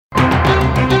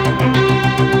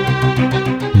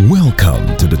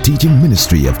teaching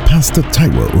ministry of Pastor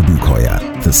Taiwo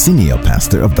Odukoya, the senior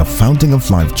pastor of the Fountain of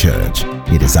Life Church.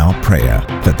 It is our prayer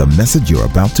that the message you're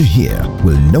about to hear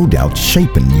will no doubt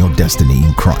shape your destiny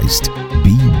in Christ.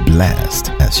 Be blessed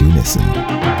as you listen.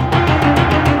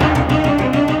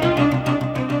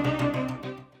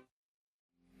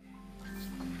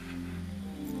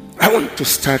 I want to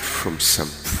start from Psalm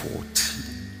 40.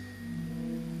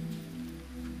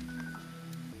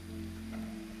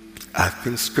 I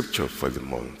think scripture for the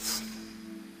month.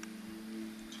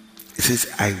 It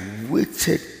says, I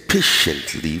waited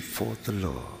patiently for the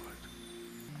Lord,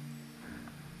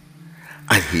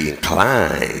 and he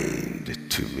inclined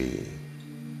to me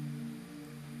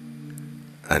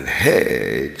and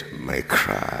heard my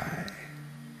cry.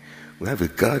 We have a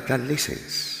God that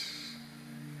listens.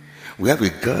 We have a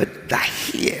God that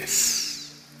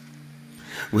hears.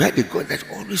 We have a God that's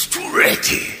always too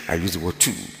ready. I use the word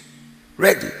too.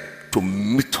 Ready to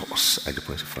meet us at the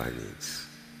point of our needs.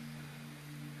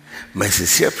 My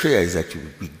sincere prayer is that you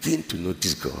will begin to know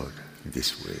this God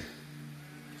this way.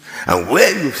 And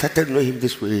when you've started knowing him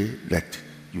this way, that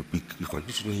you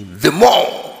continue to know him the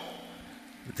more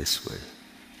this way.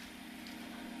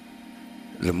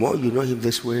 The more you know him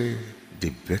this way,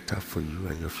 the better for you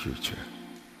and your future.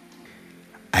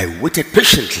 I waited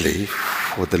patiently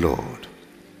for the Lord,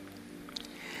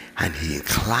 and he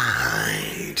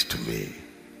inclined to me.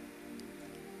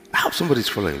 I hope somebody's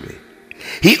following me.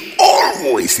 He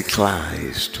always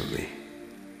inclines to me.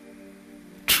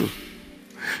 True.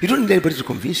 You don't need anybody to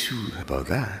convince you about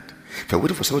that. If you're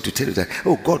waiting for someone to tell you that,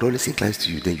 oh, God always inclines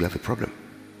to you, then you have a problem.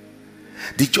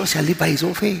 The just shall live by his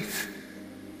own faith.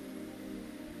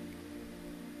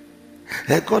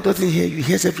 And God doesn't hear you, he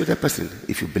hears every other person.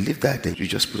 If you believe that, then you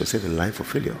just put yourself in line for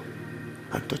failure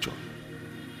and torture.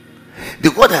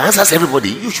 The God that answers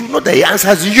everybody, you should know that he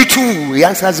answers you too. He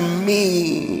answers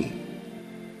me.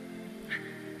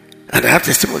 And I have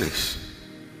testimonies.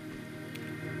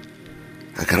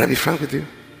 And can I be frank with you?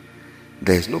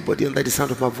 There is nobody under the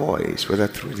sound of my voice, whether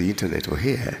through the internet or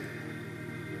here,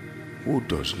 who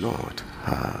does not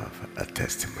have a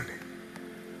testimony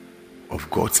of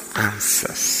God's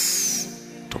answers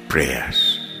to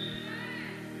prayers,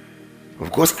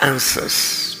 of God's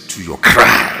answers to your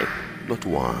cry. Not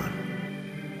one.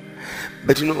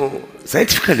 But you know,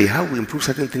 scientifically, how we improve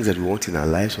certain things that we want in our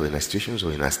lives or in our situations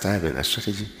or in our style or in our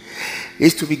strategy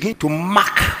is to begin to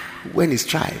mark when it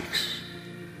strikes.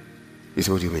 You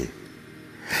say, what do you mean?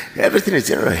 Everything is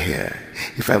general here.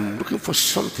 If I'm looking for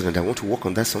something and I want to work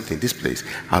on that something in this place,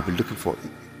 I'll be looking for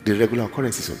the regular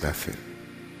occurrences of that thing.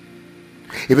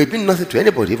 It may mean nothing to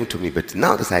anybody, even to me, but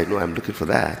now that I know I'm looking for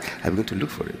that, I'm going to look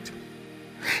for it.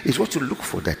 It's what you look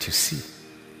for that you see.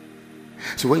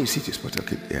 So when you see it, you spot,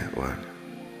 okay, yeah, one.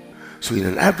 So in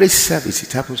an average service,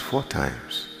 it happens 4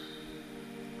 times.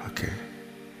 Okay.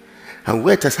 And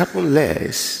where it has happened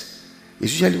less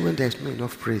is usually when there's not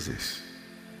enough praises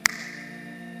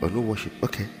or no worship.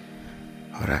 Okay.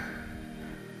 All right.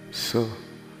 So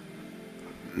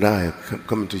now I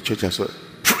come into church and saw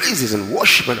praises and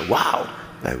worship and wow.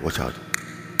 Now watch out.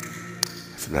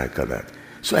 So now I got that.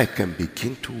 So I can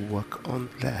begin to work on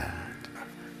that.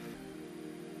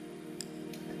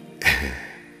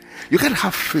 You can't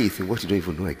have faith in what you don't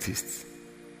even know exists.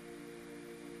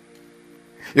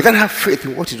 You can't have faith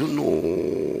in what you don't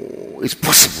know is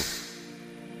possible.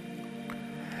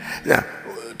 Now,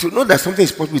 to know that something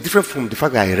is possible is different from the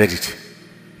fact that I read it.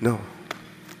 No.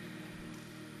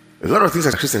 A lot of things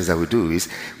as Christians that we do is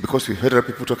because we heard other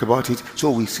people talk about it,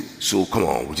 so come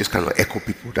on, we just cannot echo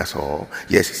people, that's all.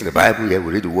 Yes, it's in the Bible, yeah,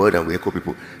 we read the word and we echo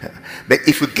people. But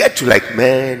if we get to like,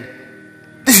 man,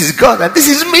 this is God and this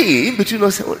is me, in between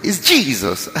us, it's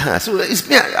Jesus. So it's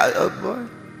me. Boy.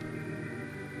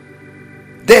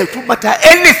 Then it don't matter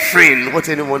anything what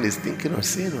anyone is thinking or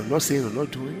saying or not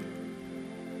doing.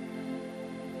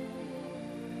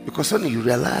 Because suddenly you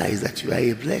realize that you are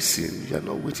a blessing. You are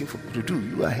not waiting for people to do.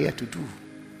 You are here to do.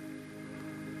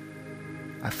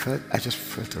 I just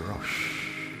felt a rush.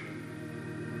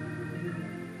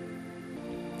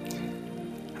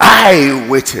 I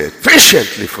waited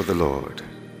patiently for the Lord,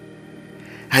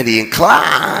 and he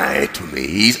inclined to me.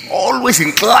 He's always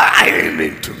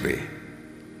inclining to me.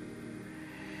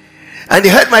 And he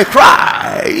heard my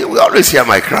cry. He will always hear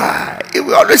my cry. He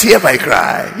will always hear my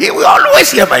cry. He will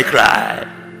always hear my cry.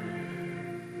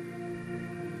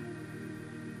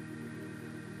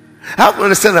 I hope you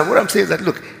understand that what I'm saying is that,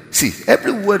 look, see,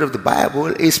 every word of the Bible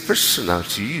is personal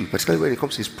to you, particularly when it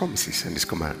comes to his promises and his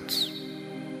commands.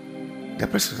 They're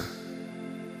personal.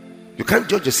 You can't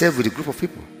judge yourself with a group of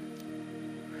people.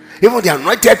 Even the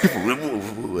anointed people,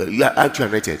 aren't you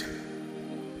anointed?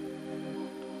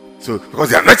 So, because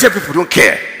the anointed people don't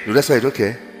care. No, that's why you don't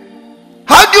care.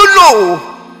 How do you know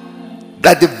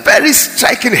that the very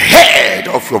striking head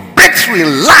of your breakthrough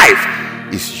in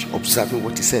life is observing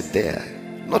what he said there?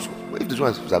 Not if the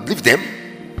ones observe, leave them.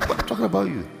 But I'm talking about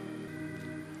you.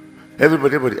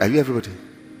 Everybody, are you everybody?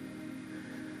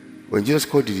 When Jesus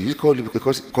called you, he called you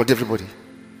because he called everybody.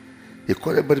 He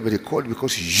called everybody, but he called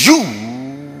because you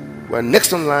were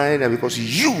next on line, and because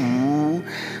you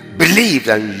believed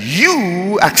and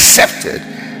you accepted,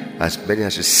 as many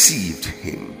as received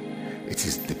him. It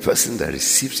is the person that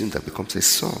receives him that becomes a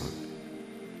son.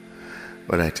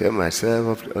 But I tell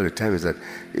myself all the time is that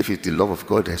if it's the love of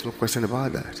God, there's no question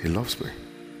about that. He loves me.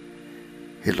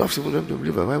 He loves me. Don't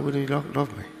believe it. Why wouldn't he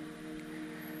love me?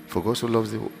 For God so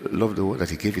loved the world that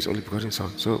he gave his only begotten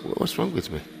son. So what's wrong with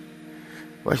me?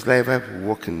 Why should I ever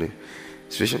walk in the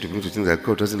situation to begin to think that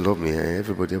God doesn't love me?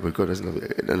 Everybody, but God doesn't love me.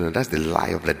 No, that's the lie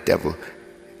of the devil.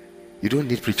 You don't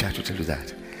need preacher to tell you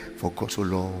that. For God so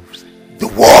loves the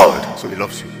world, so he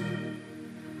loves you.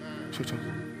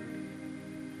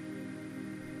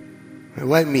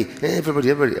 Why me?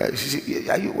 Everybody. Why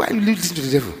are you listening to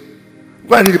the devil?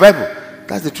 Go and read the Bible.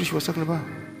 That's the truth she was talking about.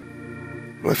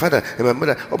 My father and my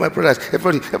mother, all my brothers,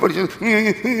 everybody. That's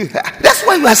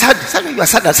why you are sad. That's why you are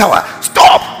sad and sour.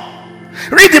 Stop.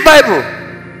 Read the Bible.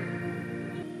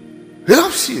 He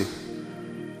loves you.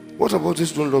 What about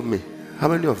those who don't love me? How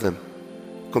many of them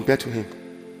compared to him?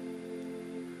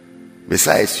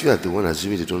 Besides, you are the one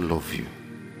assuming they don't love you.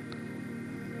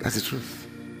 That's the truth.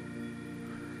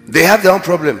 They have their own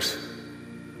problems.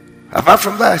 Apart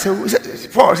from that, I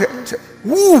said, Paul said,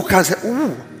 who can say,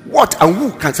 what and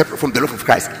who can separate from the love of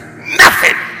Christ?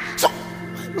 Nothing. So,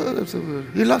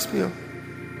 he lost me.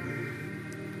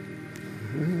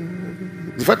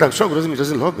 The fact that I'm strong doesn't mean he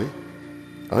doesn't love me.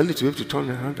 I need to be able to turn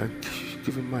around and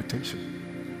give him my attention.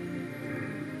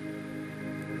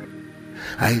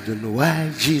 I don't know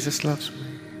why Jesus loves me.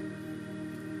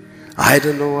 I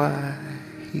don't know why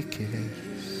he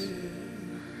cares.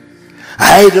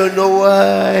 I don't know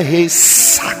why he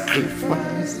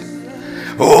sacrificed.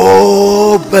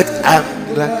 Oh, but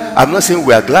I'm glad. I'm not saying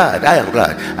we are glad. I am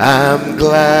glad. I'm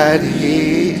glad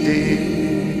he did.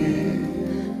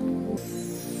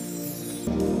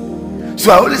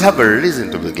 So I always have a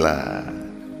reason to be glad.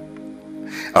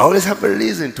 I always have a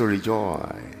reason to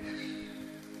rejoice.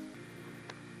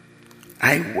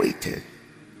 I waited.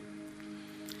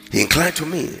 He inclined to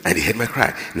me and he heard my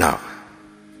cry. Now,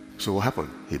 so what happened?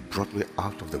 He brought me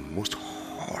out of the most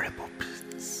horrible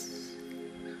pits.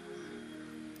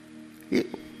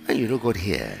 And you know God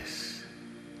hears.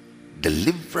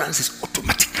 Deliverance is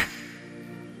automatic.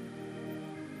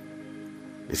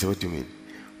 You say, what do you mean?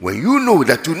 When you know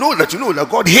that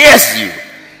God hears you,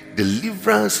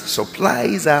 deliverance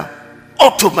supplies are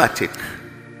automatic.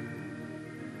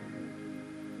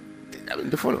 I mean,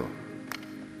 they follow.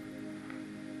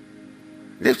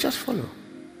 They just follow.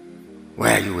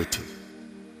 Why are you waiting?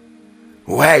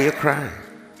 Why are you crying?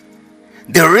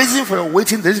 The reason for your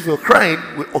waiting, the reason for your crying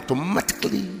will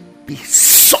automatically be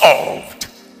solved.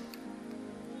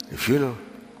 If you know.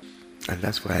 And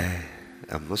that's why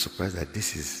I'm not surprised that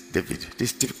this is David.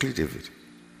 This is typically David.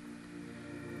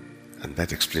 And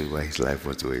that explains why his life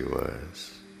was the way it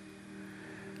was.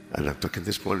 And I'm talking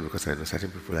this morning because I know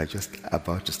certain people are just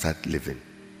about to start living.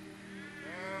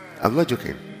 I'm not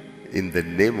joking. In the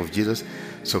name of Jesus,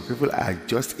 some people are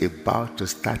just about to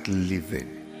start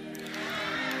living.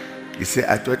 You say,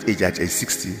 at what age? At age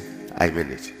 60? I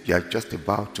mean it. You are just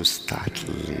about to start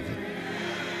living.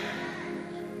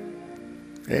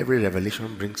 Every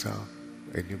revelation brings out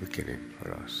a new beginning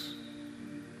for us.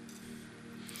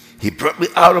 He brought me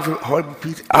out of a horrible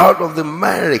pit, out of the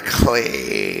miry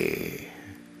clay.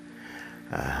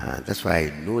 That's why I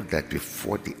know that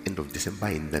before the end of December,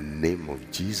 in the name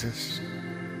of Jesus,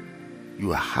 you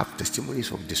will have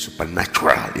testimonies of the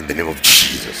supernatural in the name of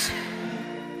Jesus.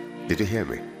 Did you hear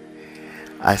me?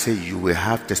 I say you will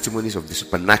have testimonies of the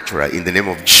supernatural in the name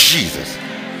of Jesus.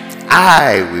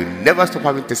 I will never stop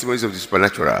having testimonies of the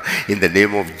supernatural in the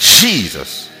name of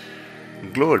Jesus.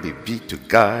 Glory be to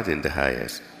God in the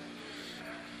highest.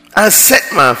 I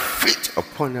set my feet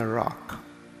upon a rock.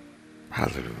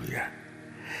 Hallelujah.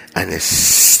 And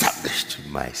established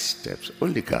my steps.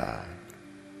 Only God.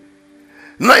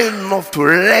 Not enough to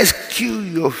rescue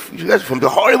you from the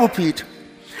horrible pit,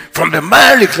 from the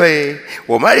miry clay.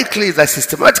 Well, miry clay is that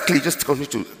systematically just continue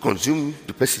to consume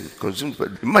the person.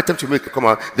 The more attempt you make come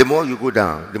out, the more you go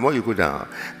down.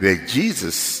 Where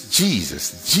Jesus,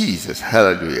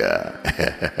 hallelujah.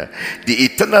 The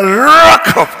eternal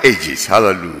rock of ages,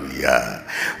 hallelujah.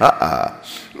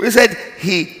 We said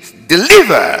he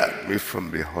delivered me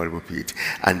from the horrible pit,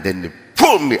 and then they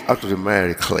pulled me out of the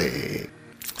miry clay,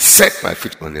 set my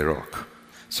feet on the rock,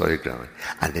 solid ground,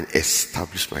 and then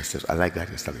established my steps. I like that,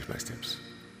 establish my steps.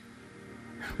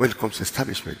 When it comes to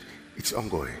establishment, it's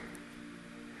ongoing.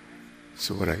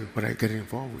 So what are you getting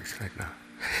involved with right now?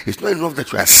 It's not enough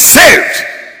that you are saved.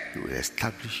 You will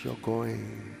establish your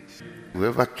goings.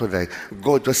 Whoever thought that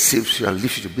God just saves you and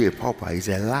leaves you to be a pauper is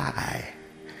a lie.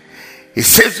 He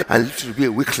saves you and leaves you to be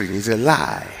a weakling is a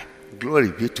lie.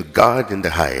 Glory be to God in the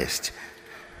highest.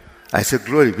 I say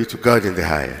glory be to God in the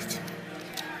highest.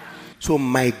 So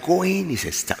my going is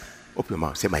established. Open your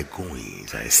mouth. Say my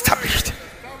goings are established.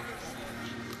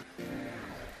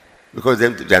 Because they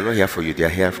are not here for you. They are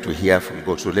here to hear from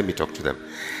God. So let me talk to them.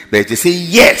 But if they say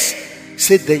yes,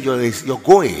 say then your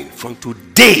going from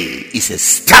today is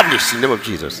established in the name of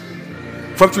Jesus.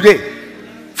 From today.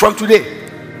 From today.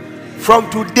 From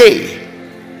today.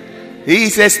 He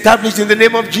is established in the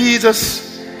name of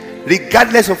Jesus.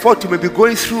 Regardless of what you may be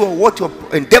going through or what your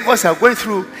endeavors are going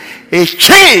through, a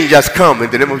change has come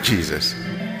in the name of Jesus.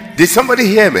 Did somebody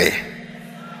hear me?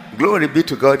 Glory be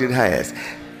to God in highest.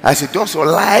 As it does your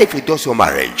life, it does your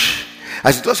marriage.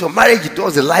 As it does your marriage, it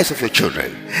does the lives of your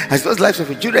children. As it does the lives of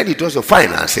your children, it does your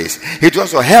finances. It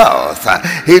does your health.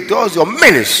 It does your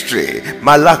ministry.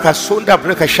 Malaka Sonda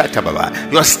Breka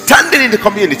Shatababa. You are standing in the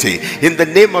community in the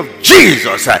name of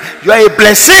Jesus. You are a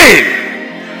blessing.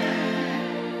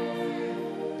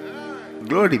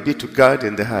 Glory be to God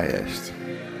in the highest.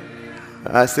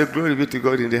 I say glory be to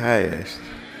God in the highest.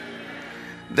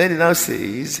 Then he now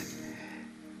says,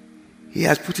 He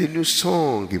has put a new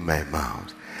song in my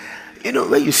mouth. You know,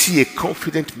 when you see a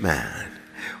confident man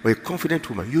or a confident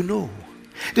woman, you know.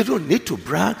 They don't need to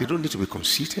brag. They don't need to be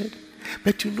conceited.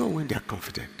 But you know when they are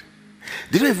confident.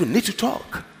 They don't even need to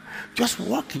talk. Just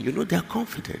walking, you know they are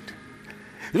confident.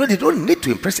 You know, they don't need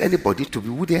to impress anybody to be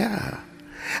who they are.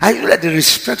 And you know that they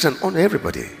respect and honor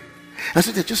everybody. And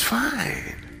so they're just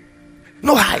fine.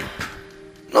 No hype.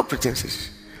 No pretenses.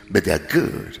 But they are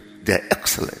good. They are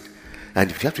excellent.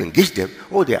 And if you have to engage them,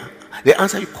 they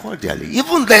answer you cordially.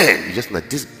 Even then, you just know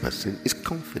this person is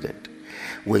confident.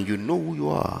 When you know who you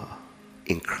are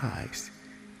in Christ,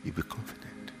 you be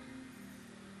confident.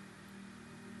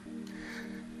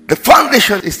 The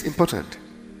foundation is important.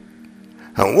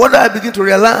 And what I begin to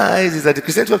realize is that the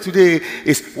Christianity of today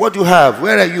is what you have,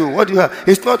 where are you, what do you have.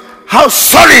 It's not how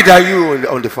solid are you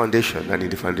on the foundation and in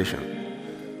the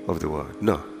foundation of the world.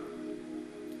 No.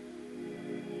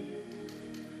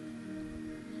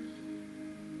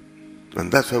 And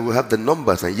that's why we have the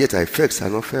numbers, and yet our effects are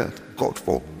not felt. God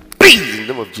forbid in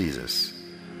the name of Jesus.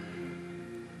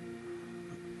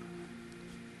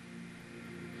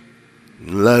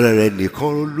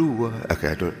 Okay,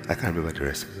 I can't remember the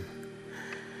rest of it.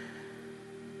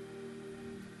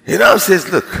 He now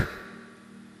says, look,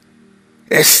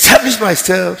 establish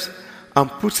myself and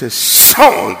put a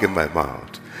song in my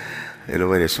mouth. You know,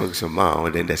 when a song is in your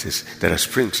mouth, then there are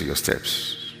springs in your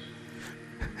steps.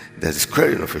 There's a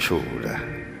squaring of your shoulder.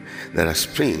 There are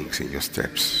springs in your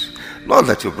steps. Not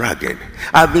that you're bragging.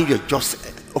 I mean, you're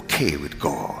just okay with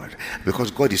God.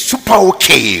 Because God is super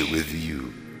okay with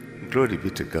you. Glory be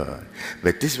to God.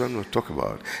 But this one we'll talk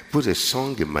about. Put a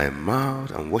song in my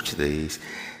mouth and watch this.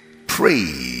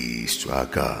 Praise to our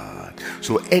God.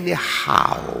 So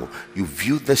anyhow you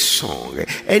view the song,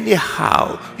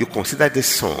 anyhow you consider the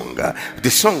song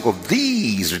of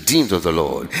these redeemed of the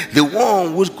Lord, the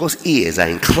one whose God's ears are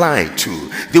inclined to,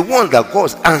 the one that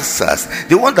God answers,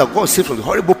 the one that God saves from the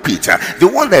horrible pit, the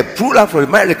one that pulled out from the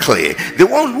miry clay, the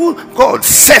one who God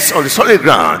sets on the solid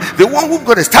ground, the one who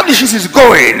God establishes his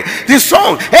going. This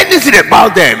song, anything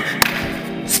about them,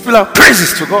 spill out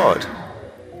praises to God.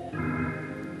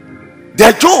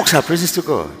 Their jokes are praises to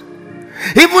God.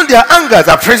 Even their angers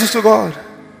are praises to God.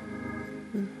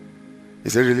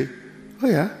 Is it really? Oh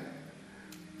yeah.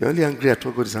 You're only angry at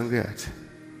what God is angry at.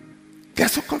 They are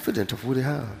so confident of who they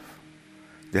have.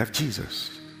 They have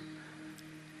Jesus.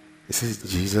 It says,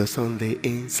 Jesus on the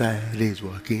inside is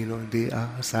working on the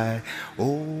outside.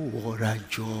 Oh, what a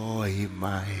joy in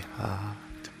my heart.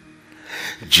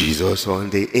 Jesus on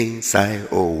the inside,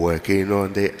 oh, working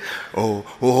on the,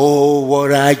 oh,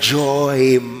 what a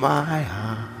joy in my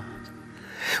heart.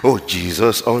 Oh,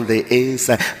 Jesus on the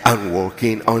inside and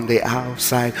working on the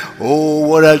outside. Oh,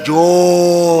 what a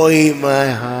joy in my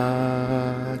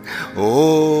heart.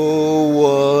 Oh,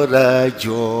 what a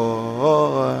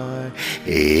joy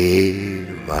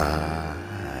in my heart.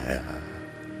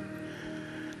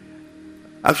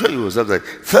 I'm sure you observe that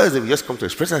Thursday we just come to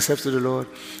express ourselves to the Lord,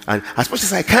 and as much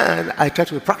as I can, I try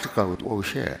to be practical with what we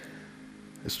share.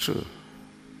 It's true.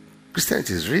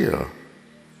 Christianity is real.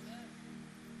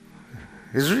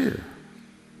 It's real.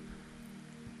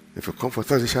 If you come for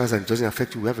Thursday showers and it doesn't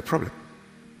affect you, we have a problem.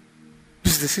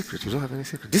 This is the secret. You don't have any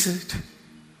secret. This is it.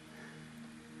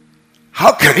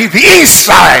 How can he be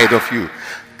inside of you?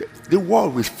 The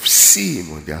world will see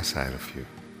him on the outside of you.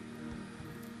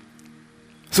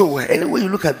 So anyway you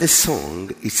look at this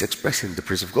song, it's expressing the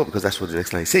praise of God, because that's what the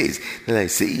next line says. The line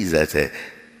says that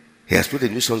he has put a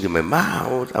new song in my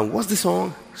mouth. And what's the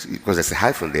song? Because there's a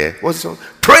hyphen there. What's the song?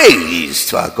 Praise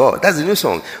to our God. That's the new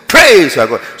song. Praise to our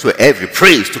God. So every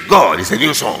praise to God is a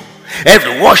new song.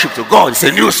 Every worship to God is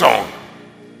a new song.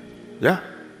 Yeah?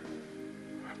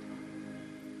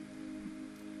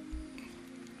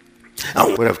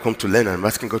 And what I've come to learn, I'm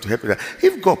asking God to help me, that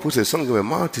if God puts a song in my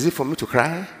mouth, is it for me to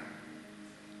cry?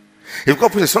 If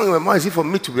God puts a song in my mouth, is it for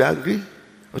me to be angry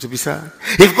or to be sad?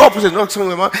 If God puts a song in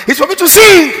my mouth, it's for me to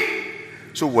sing.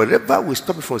 So whatever will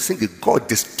stop me from singing, God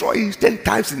destroys 10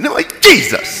 times in the name of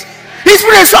Jesus. He's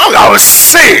put a song, I will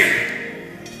sing.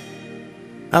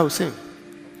 I will sing.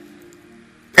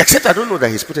 Except I don't know that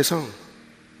he's put a song.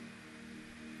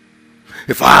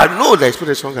 If I know that he's put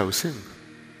a song, I will sing.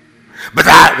 But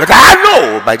I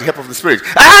know by the help of the Spirit,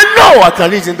 I know I can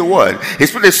read in the Word.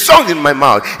 He's put a song in my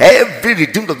mouth. Every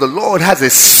redeemed of the Lord has a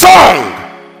song.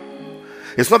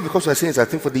 It's not because we're saying it's a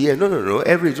thing for the year. No.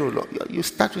 Every redeemed of the Lord, you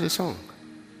start with a song.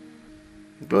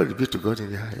 Glory be to God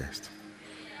in the highest.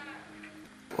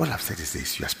 All I've said is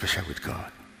this: you are special with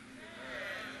God.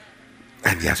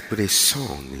 And he has put a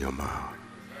song in your mouth.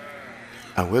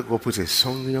 And when God puts a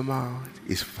song in your mouth,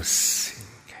 it's for singing.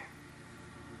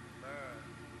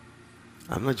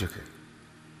 I'm not joking.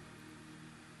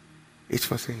 It's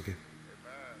for singing.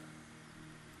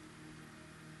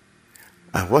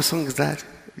 And what song is that?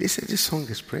 They say this song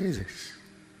is praises.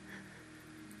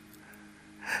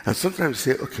 And sometimes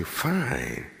you say, okay,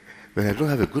 fine, but I don't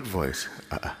have a good voice.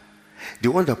 The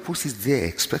one that puts it there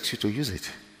expects you to use it.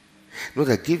 No,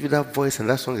 that give you that voice and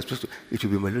that song expects it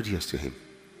will be melodious to him.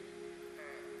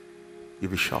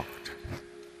 You'll be shocked.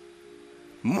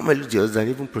 More melodious than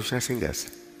even professional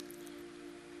singers.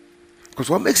 Because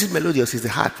what makes it melodious is the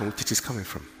heart from which it is coming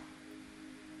from.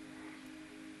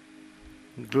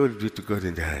 Glory be to God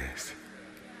in the highest.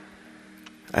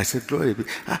 I said, glory be.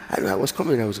 I was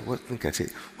coming, I was thinking, I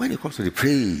said, when it comes to the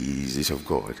praises of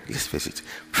God, let's face it,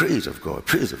 praise of God,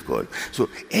 praise of God. So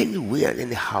anywhere,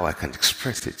 anyhow I can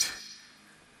express it.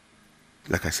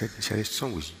 Like I said, the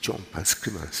song was jump and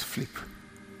scream and flip.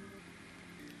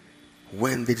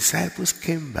 When the disciples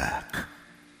came back,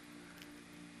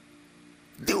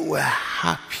 they were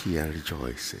happy and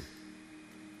rejoicing.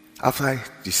 After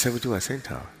the 70 were sent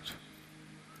out,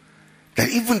 that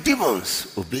even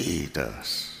demons obeyed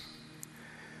us.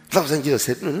 That was when Jesus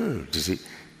said, no, you see,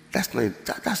 that's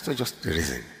not just the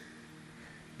reason.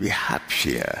 Be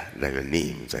happier that your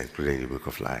names are included in the book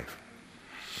of life.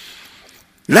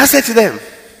 And I said to them,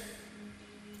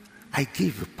 I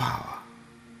give you power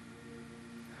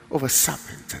over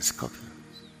serpents and scorpions.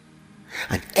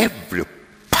 And every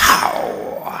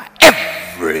power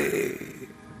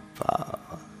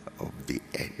of the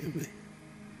enemy.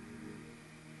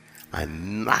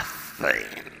 And nothing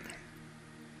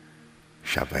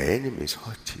shall by enemies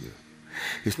hurt you.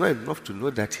 It's not enough to know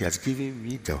that he has given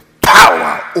me the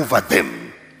power over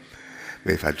them.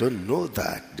 But if I don't know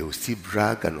that, they will still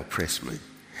brag and oppress me.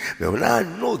 But when I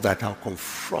know that, I'll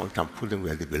confront and put them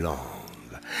where they belong.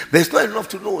 But it's not enough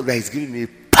to know that he's giving me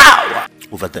power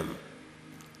over them.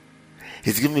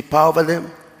 He's given me power over them.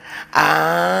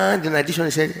 And in addition,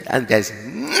 he said, and there's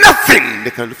nothing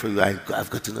they can do for you. I've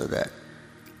got to know that.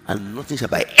 And nothing shall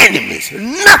by enemies.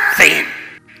 Nothing.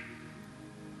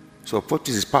 So what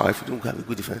is his power if you don't have a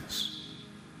good defense?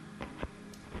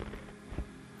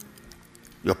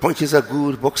 Your punches are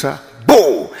good, boxer.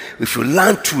 Bow! If you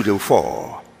land two, they'll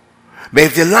fall. But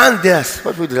if they land theirs,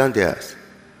 what will they land theirs?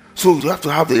 So you have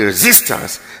to have the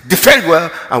resistance, defend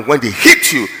well, and when they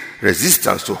hit you,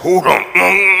 resistance to hold on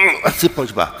and still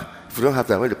punch back. If you don't have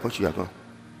that, when they punch you, are gone.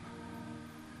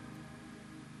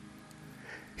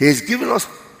 He has given us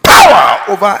power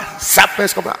over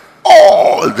serpents, over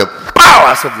all the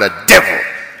powers of the devil,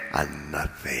 and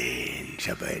nothing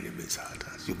shall by enemies hurt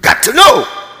us. You got to know.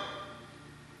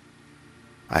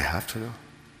 I have to know.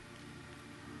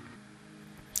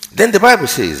 Then the Bible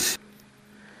says,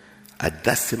 at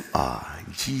that same hour,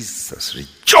 Jesus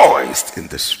rejoiced in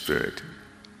the Spirit.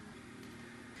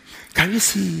 Can you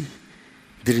see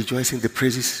the rejoicing, the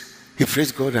praises? He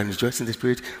praised God and rejoiced in the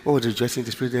Spirit. Oh, the rejoicing in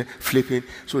the Spirit there, flipping.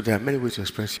 So there are many ways to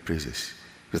express praises.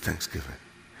 The thanksgiving.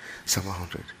 Psalm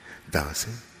 100.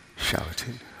 Dancing,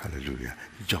 shouting, hallelujah.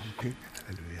 Jumping,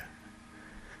 hallelujah.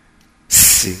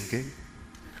 Singing,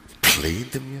 playing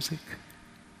the music.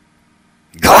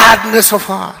 gladness of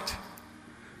heart.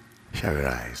 Shall we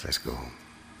rise? Let's go home.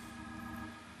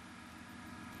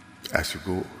 As you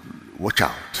go, watch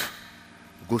out.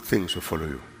 Good things will follow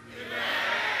you.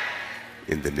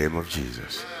 In the name of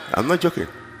Jesus. I'm not joking.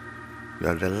 You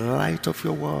are the light of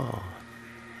your world.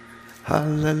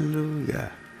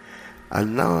 Hallelujah.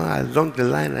 And now along the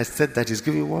line I said that he's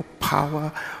giving you what?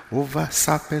 Power over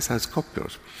serpents and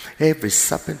scorpions. Every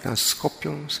serpent and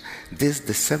scorpions this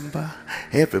December,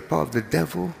 every power of the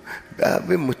devil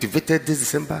being motivated this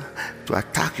December to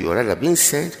attack you or rather being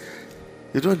sent.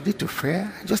 You don't need to fear.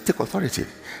 Just take authority.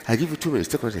 I give you 2 minutes.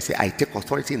 Take authority. Say, I take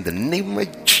authority in the name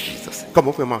of Jesus. Come,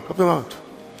 open your mouth. Open your mouth.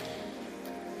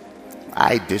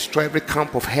 I destroy every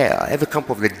camp of hell, every camp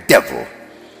of the devil,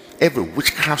 every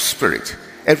witchcraft spirit,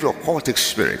 every occultic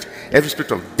spirit, every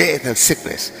spirit of death and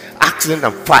sickness, accident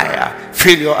and fire,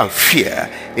 failure and fear,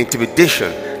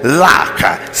 intimidation,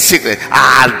 lack, sickness.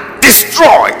 I'll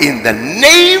destroy in the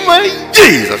name of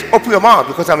Jesus. Open your mouth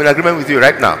because I'm in agreement with you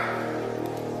right now.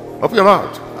 Open your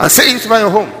mouth and say it over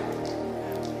your home.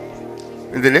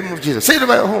 In the name of Jesus. Say it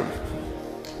over your home.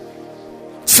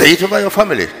 Say it over your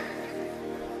family.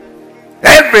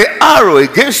 Every arrow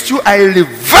against you, I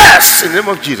reverse in the name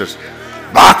of Jesus.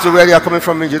 Back to where you are coming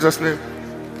from in Jesus' name.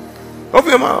 Open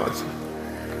your mouth.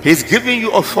 He's giving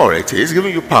you authority. He's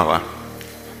giving you power.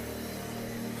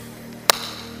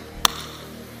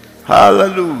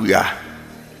 Hallelujah.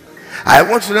 I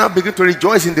want you to now begin to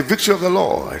rejoice in the victory of the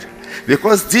Lord.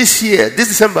 Because this year, this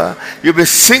December, you'll be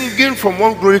singing from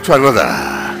one glory to another.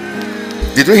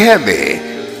 Did you hear me?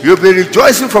 You'll be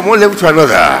rejoicing from one level to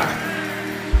another.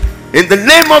 In the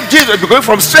name of Jesus, you'll be going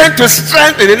from strength to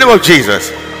strength in the name of Jesus.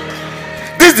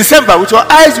 This December, with your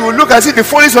eyes, you will look and see the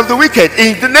follies of the wicked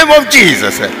in the name of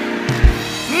Jesus.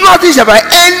 Nothing shall by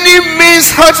any means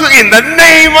hurt you in the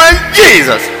name of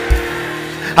Jesus.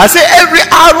 I say every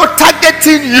arrow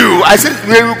targeting you, I say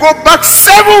we will go back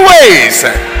 7 ways.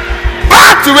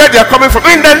 Back to where they are coming from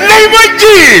in the name of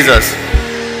Jesus.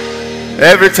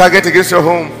 Every target against your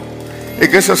home,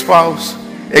 against your spouse,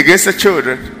 against your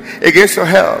children, against your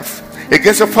health,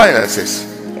 against your finances,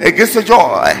 against your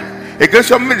joy, against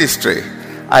your ministry,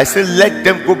 I say let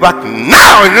them go back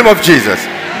now in the name of Jesus.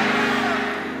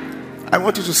 I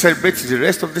want you to celebrate the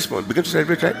rest of this month. Begin to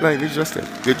celebrate right now in Jesus' name.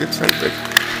 Begin to celebrate.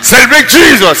 Celebrate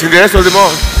Jesus in the rest of the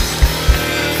month.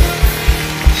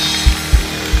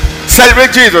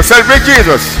 Celebrate Jesus. Celebrate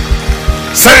Jesus.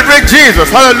 Celebrate Jesus.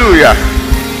 Hallelujah.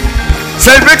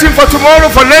 Celebrate him for tomorrow,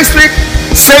 for next week.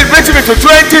 Celebrate him into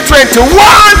 2021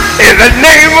 in the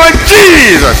name of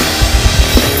Jesus.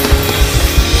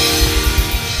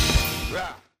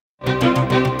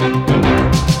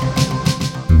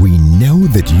 We know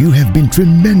that you have been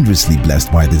tremendously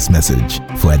blessed by this message.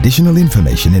 For additional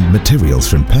information and materials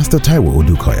from Pastor Taiwo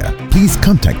Odukoya, please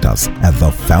contact us at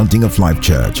the Fountain of Life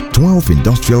Church, 12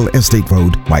 Industrial Estate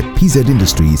Road by PZ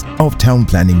Industries of Town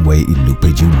Planning Way in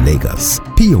Lupeju, Lagos.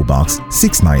 P.O. Box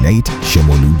 698,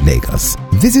 Shomolu, Lagos.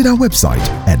 Visit our website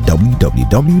at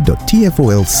www.tfolc.org.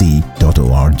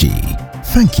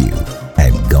 Thank you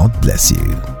and God bless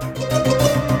you.